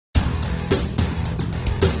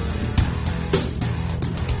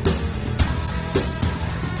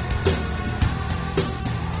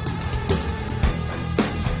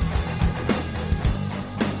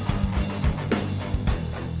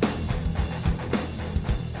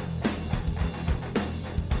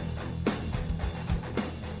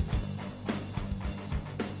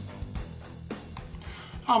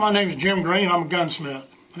Hi, my name is Jim Green. I'm a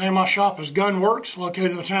gunsmith. The name of my shop is Gunworks,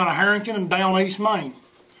 located in the town of Harrington in down east Maine.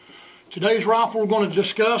 Today's rifle we're going to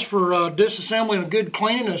discuss for disassembly and a good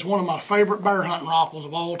cleaning is one of my favorite bear hunting rifles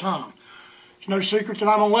of all time. It's no secret that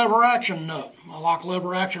I'm a lever action nut. I like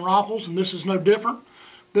lever action rifles, and this is no different.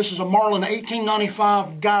 This is a Marlin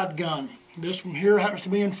 1895 guide gun. This one here happens to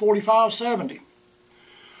be in 4570.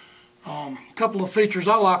 A couple of features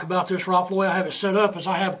I like about this rifle, the way I have it set up, is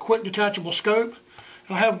I have a quick detachable scope,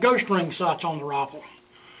 and I have ghost ring sights on the rifle.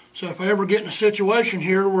 So if I ever get in a situation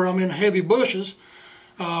here where I'm in heavy bushes,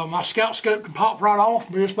 my scout scope can pop right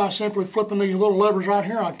off just by simply flipping these little levers right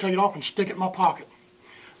here. I can take it off and stick it in my pocket.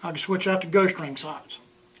 I can switch out to ghost ring sights.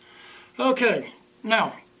 Okay,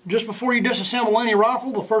 now just before you disassemble any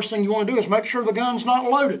rifle, the first thing you want to do is make sure the gun's not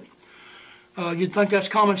loaded. You'd think that's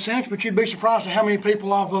common sense, but you'd be surprised at how many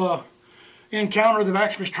people I've encountered that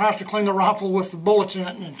actually tries to clean the rifle with the bullets in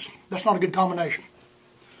it, and that's not a good combination.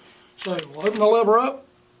 So we'll open the lever up,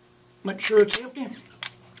 make sure it's empty,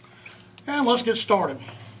 and let's get started.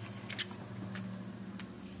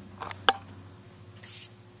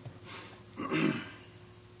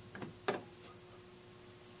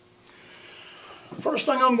 First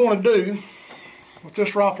thing I'm going to do with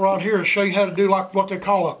this rifle right here is show you how to do like what they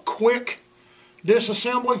call a quick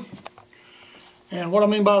disassembly. And what I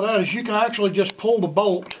mean by that is you can actually just pull the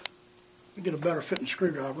bolt. Let me get a better fitting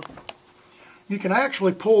screwdriver. You can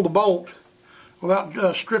actually pull the bolt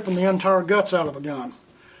without stripping the entire guts out of the gun.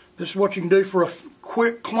 This is what you can do for a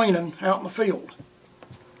quick cleaning out in the field.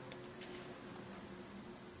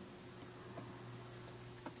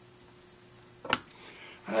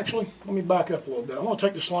 Actually, let me back up a little bit. I want to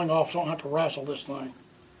take the sling off so I don't have to wrestle this thing,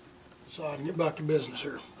 so I can get back to business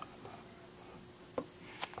here.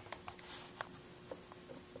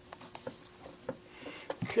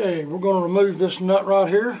 Okay, we're going to remove this nut right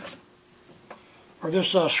here, or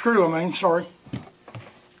this screw, sorry. I'm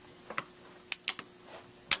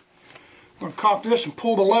going to cock this and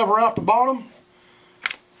pull the lever out the bottom,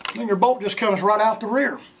 and then your bolt just comes right out the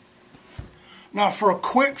rear. Now for a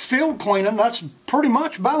quick field cleaning, that's pretty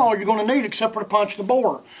much about all you're going to need except for to punch the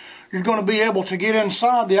bore. You're going to be able to get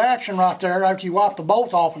inside the action right there after you wipe the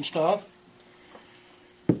bolt off and stuff.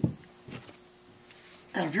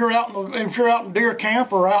 And if you're out in deer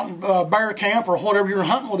camp or out in bear camp or whatever you're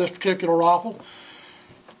hunting with this particular rifle,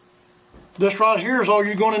 this right here is all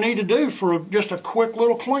you're going to need to do for just a quick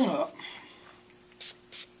little cleanup.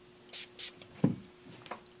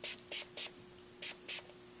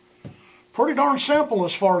 Pretty darn simple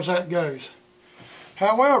as far as that goes.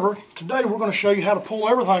 However, today we're going to show you how to pull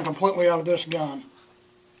everything completely out of this gun.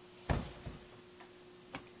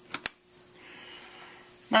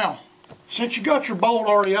 Now, since you got your bolt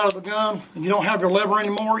already out of the gun and you don't have your lever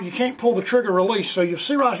anymore, you can't pull the trigger release. So you'll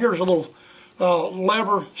see right here there's a little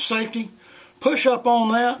lever safety. Push up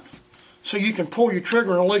on that so you can pull your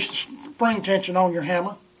trigger and release the spring tension on your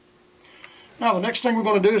hammer. Now the next thing we're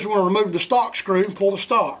going to do is we're going to remove the stock screw and pull the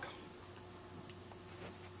stock.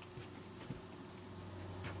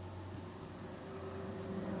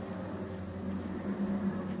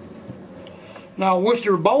 Now with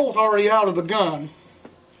your bolt already out of the gun,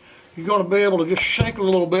 you're going to be able to just shake it a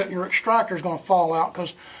little bit and your extractor is going to fall out,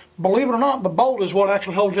 because believe it or not, the bolt is what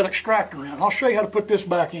actually holds that extractor in. I'll show you how to put this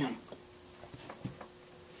back in.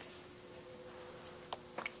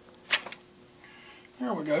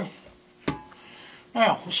 There we go.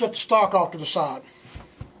 Now we'll set the stock off to the side.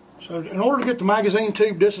 So in order to get the magazine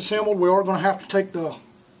tube disassembled, we are going to have to take the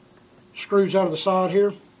screws out of the side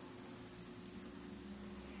here.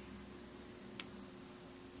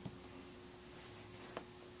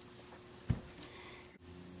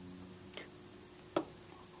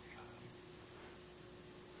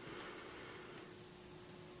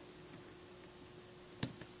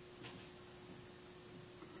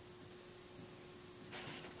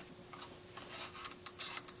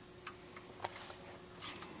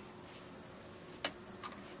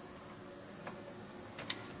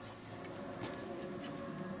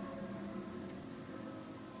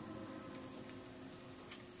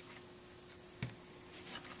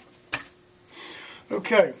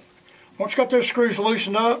 Okay, once you got those screws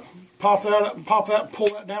loosened up, pop that up and pull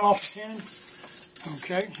that down off the tin.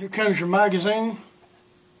 Okay, here comes your magazine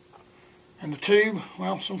and the tube.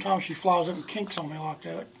 Well, sometimes she flies up and kinks on me like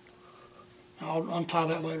that. I'll untie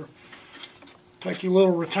that later. Take your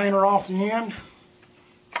little retainer off the end.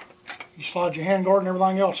 You slide your handguard and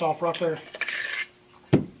everything else off right there.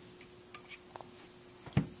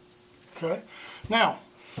 Okay, now,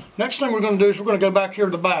 next thing we're going to do is we're going to go back here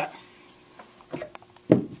to the back.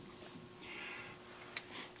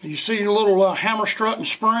 You see your little hammer strut and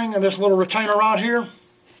spring and this little retainer right here?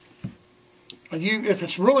 If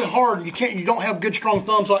it's really hard and you don't have good strong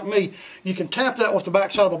thumbs like me, you can tap that with the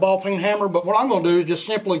backside of a ball peen hammer, but what I'm going to do is just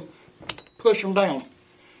simply push them down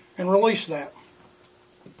and release that.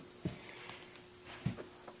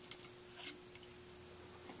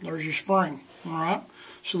 There's your spring. Alright,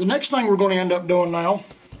 so the next thing we're going to end up doing now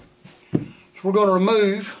is we're going to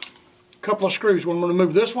remove a couple of screws. We're going to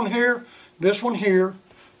remove this one here,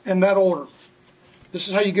 in that order. This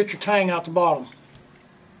is how you get your tang out the bottom.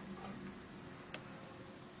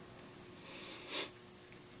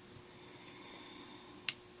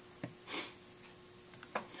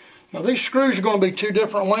 Now these screws are going to be two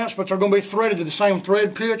different lengths, but they're going to be threaded to the same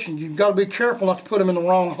thread pitch, and you've got to be careful not to put them in the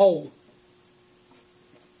wrong hole.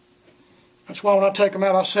 That's why when I take them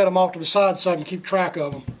out, I set them off to the side so I can keep track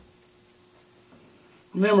of them.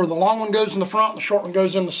 Remember, the long one goes in the front, and the short one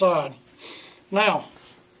goes in the side. Now,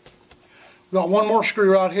 we've got one more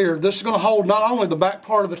screw right here. This is going to hold not only the back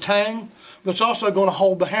part of the tang, but it's also going to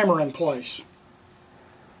hold the hammer in place.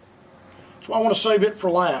 So I want to save it for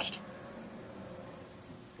last.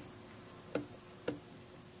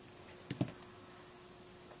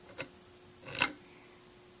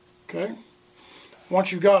 Okay,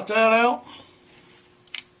 once you've got that out,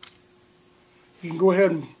 you can go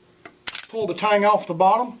ahead and pull the tang off the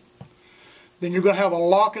bottom. Then you're going to have a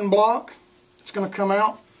locking block that's going to come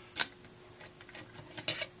out.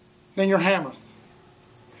 Then your hammer.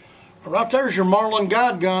 Right there's your Marlin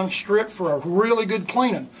guide gun stripped for a really good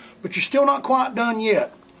cleaning. But you're still not quite done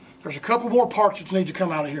yet. There's a couple more parts that need to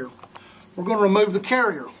come out of here. We're going to remove the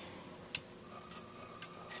carrier.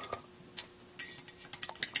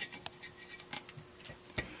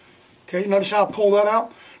 Okay, notice how I pull that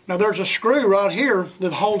out? Now there's a screw right here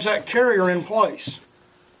that holds that carrier in place.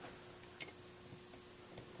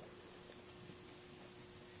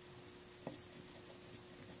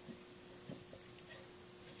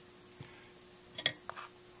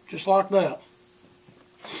 Just like that.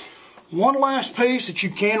 One last piece that you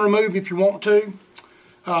can remove if you want to.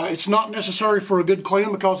 It's not necessary for a good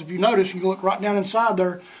cleaning because if you notice, you look right down inside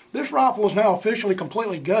there, this rifle is now officially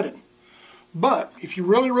completely gutted. But if you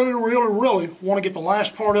really want to get the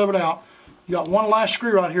last part of it out, you got one last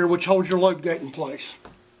screw right here which holds your load gate in place.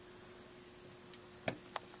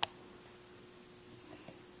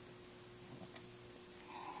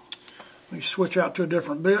 Let me switch out to a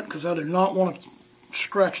different bit because I do not want to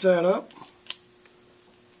scratch that up.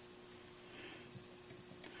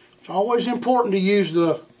 It's always important to use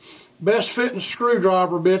the best fitting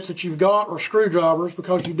screwdriver bits that you've got, or screwdrivers,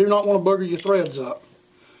 because you do not want to booger your threads up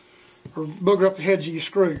or booger up the heads of your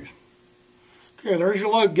screws. Okay, there's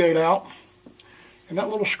your load gate out. And that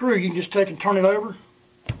little screw you can just take and turn it over.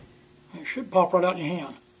 And it should pop right out in your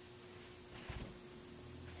hand.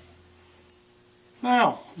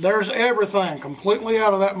 Now, there's everything completely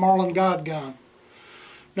out of that Marlin guide gun.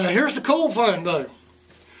 Now here's the cool thing though.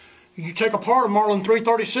 You take apart a Marlin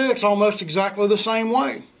 336 almost exactly the same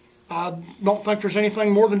way. I don't think there's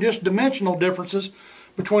anything more than just dimensional differences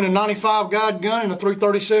between a 95 guide gun and a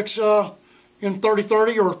 336 in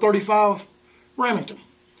 30-30 or 35 Remington.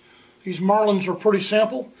 These Marlins are pretty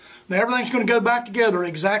simple. Now everything's going to go back together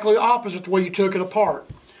exactly opposite the way you took it apart.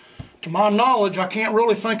 To my knowledge, I can't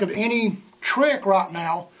really think of any trick right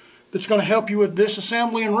now that's going to help you with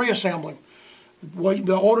disassembly and reassembly.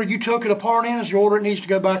 The order you took it apart in is the order it needs to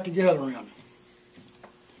go back together in.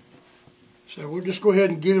 So we'll just go ahead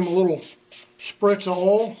and give him a little spritz of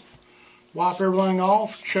oil, wipe everything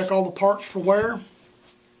off, check all the parts for wear.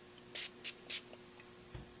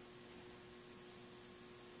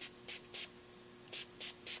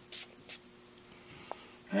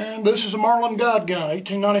 And this is a Marlin guide gun,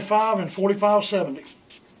 1895 and 4570.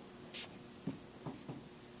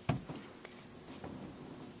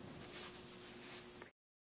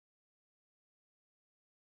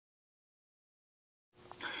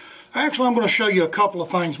 Actually, I'm going to show you a couple of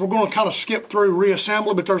things. We're going to kind of skip through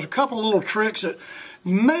reassembly, but there's a couple of little tricks that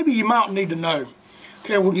maybe you might need to know.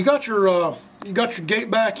 Okay, well, you got your gate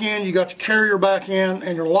back in, you got the carrier back in,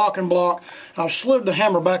 and your locking block. I've slid the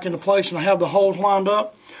hammer back into place, and I have the holes lined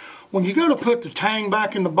up. When you go to put the tang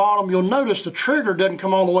back in the bottom, you'll notice the trigger doesn't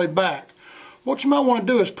come all the way back. What you might want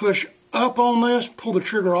to do is push up on this, pull the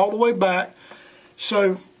trigger all the way back,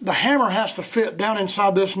 so the hammer has to fit down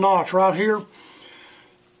inside this notch right here.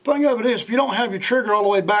 Thing of it is, if you don't have your trigger all the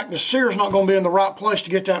way back, the sear's not going to be in the right place to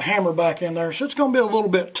get that hammer back in there, so it's going to be a little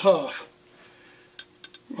bit tough.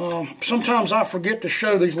 Sometimes I forget to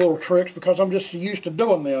show these little tricks because I'm just used to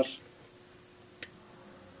doing this.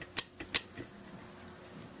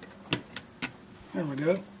 There we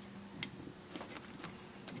go.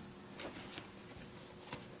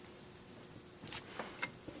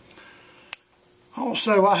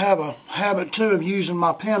 Also, I have a habit too of using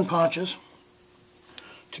my pin punches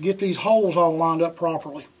to get these holes all lined up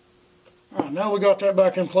properly. Alright, now we got that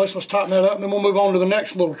back in place. Let's tighten that up, and then we'll move on to the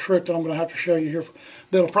next little trick that I'm going to have to show you here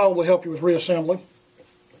that'll probably help you with reassembly.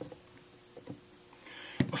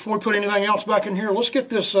 Before we put anything else back in here, let's get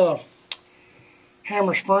this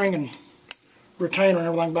hammer spring and retainer and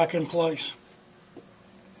everything back in place.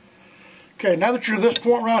 Okay, now that you're to this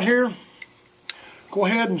point right here, go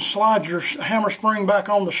ahead and slide your hammer spring back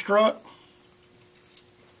on the strut.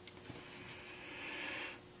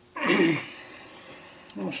 I'm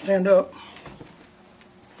going to stand up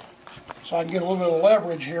so I can get a little bit of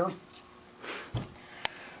leverage here.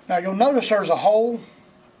 Now you'll notice there's a hole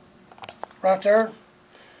right there.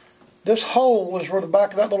 This hole is where the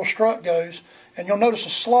back of that little strut goes, and you'll notice a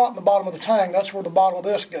slot in the bottom of the tang. That's where the bottom of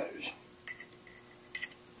this goes.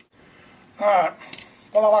 Alright,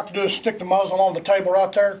 what I like to do is stick the muzzle on the table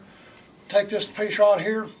right there. Take this piece right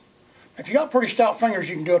here. If you got pretty stout fingers,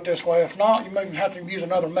 you can do it this way. If not, you may have to use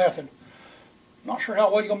another method. Not sure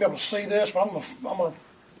how well you're going to be able to see this, but I'm going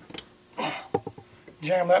to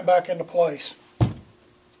jam that back into place.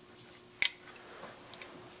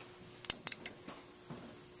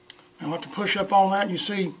 And I can push up on that and you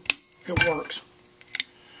see it works.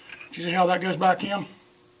 You see how that goes back in?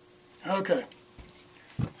 Okay.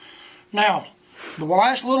 Now, the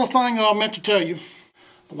last little thing that I meant to tell you,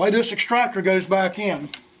 the way this extractor goes back in,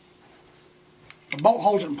 the bolt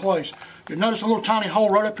holds it in place. You'll notice a little tiny hole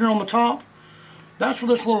right up here on the top. That's where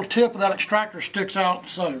this little tip of that extractor sticks out.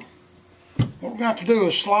 So, what we're going to have to do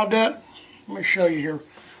is slide that. Let me show you here.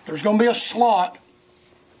 There's going to be a slot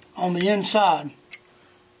on the inside.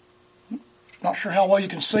 Not sure how well you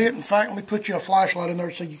can see it. In fact, let me put you a flashlight in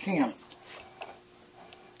there so you can.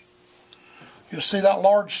 You'll see that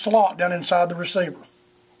large slot down inside the receiver.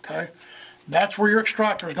 Okay, that's where your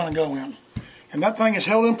extractor is going to go in. And that thing is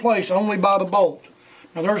held in place only by the bolt.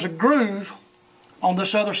 Now there's a groove on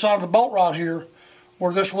this other side of the bolt right here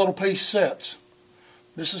where this little piece sits.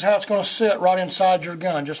 This is how it's going to sit right inside your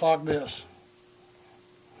gun, just like this.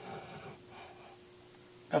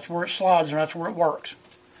 That's where it slides and that's where it works.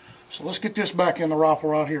 So let's get this back in the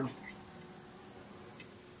rifle right here.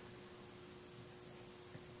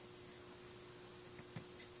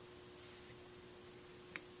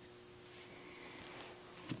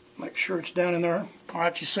 Make sure it's down in there.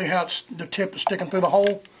 Alright, you see how the tip is sticking through the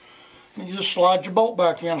hole? And you just slide your bolt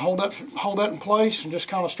back in. Hold that in place and just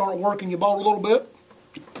kind of start working your bolt a little bit.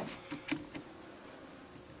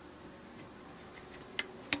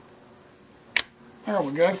 There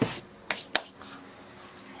we go.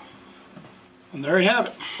 And there you have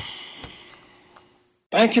it.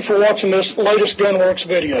 Thank you for watching this latest Gunworks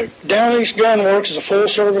video. Down East Gunworks is a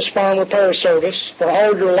full-service farm repair service for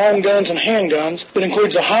all your long guns and handguns that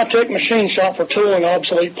includes a high-tech machine shop for tooling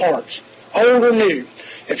obsolete parts. Old or new,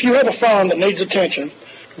 if you have a farm that needs attention,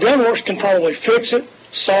 Gunworks can probably fix it,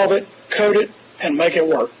 solve it, coat it, and make it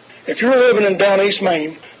work. If you're living in Down East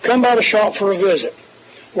Maine, come by the shop for a visit.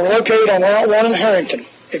 We're located on Route 1 in Harrington.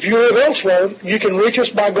 If you live elsewhere, you can reach us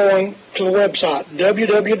by going to the website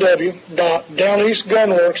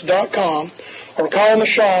www.downeastgunworks.com or call the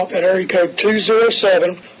shop at area code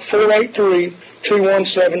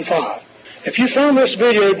 207-483-2175. If you found this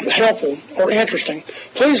video helpful or interesting,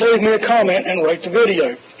 please leave me a comment and rate the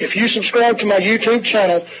video. If you subscribe to my YouTube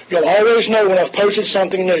channel, you'll always know when I've posted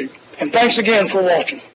something new. And thanks again for watching.